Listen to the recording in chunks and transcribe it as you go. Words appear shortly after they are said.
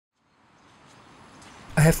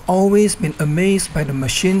I have always been amazed by the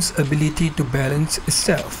machine's ability to balance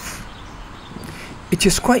itself. It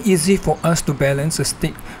is quite easy for us to balance a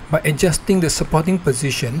stick by adjusting the supporting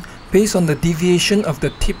position based on the deviation of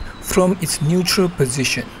the tip from its neutral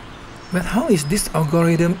position. But how is this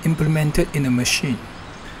algorithm implemented in a machine?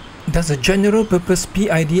 Does a general-purpose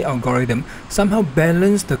PID algorithm somehow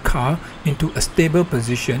balance the car into a stable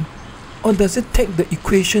position, or does it take the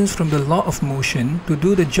equations from the law of motion to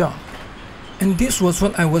do the job? And this was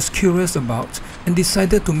what I was curious about and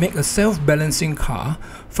decided to make a self-balancing car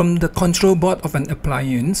from the control board of an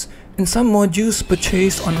appliance and some modules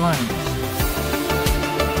purchased online.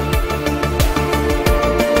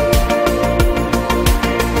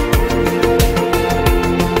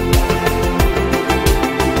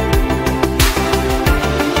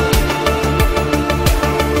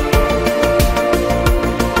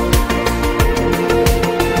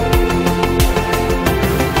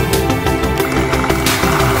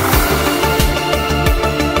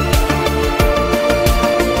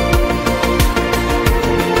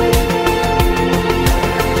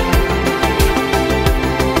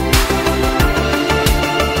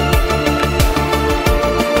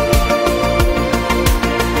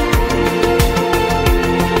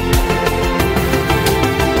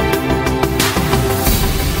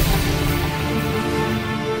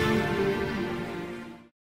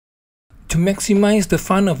 To maximize the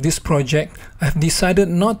fun of this project, I have decided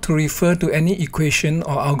not to refer to any equation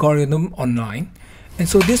or algorithm online, and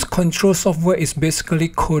so this control software is basically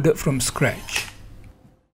coded from scratch.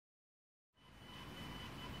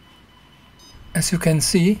 As you can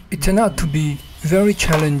see, it turned out to be very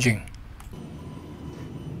challenging.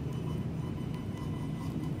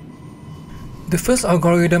 The first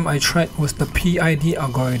algorithm I tried was the PID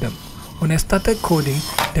algorithm. When I started coding,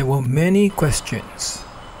 there were many questions.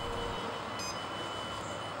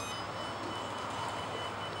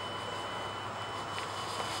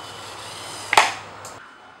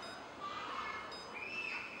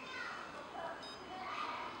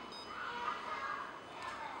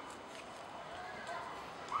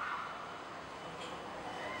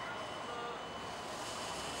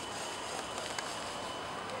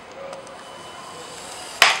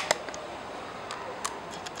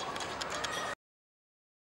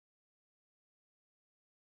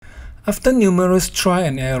 After numerous try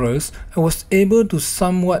and errors, I was able to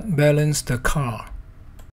somewhat balance the car.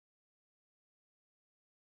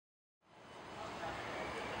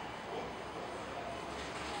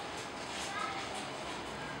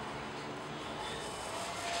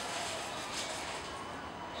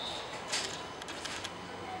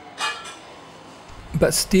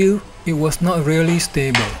 But still, it was not really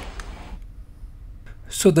stable.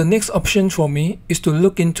 So the next option for me is to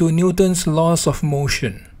look into Newton's laws of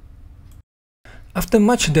motion. After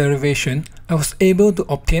much derivation, I was able to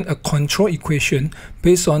obtain a control equation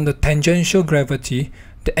based on the tangential gravity,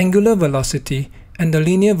 the angular velocity, and the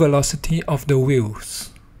linear velocity of the wheels.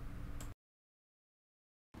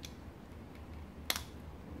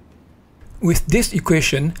 With this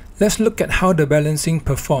equation, let's look at how the balancing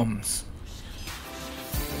performs.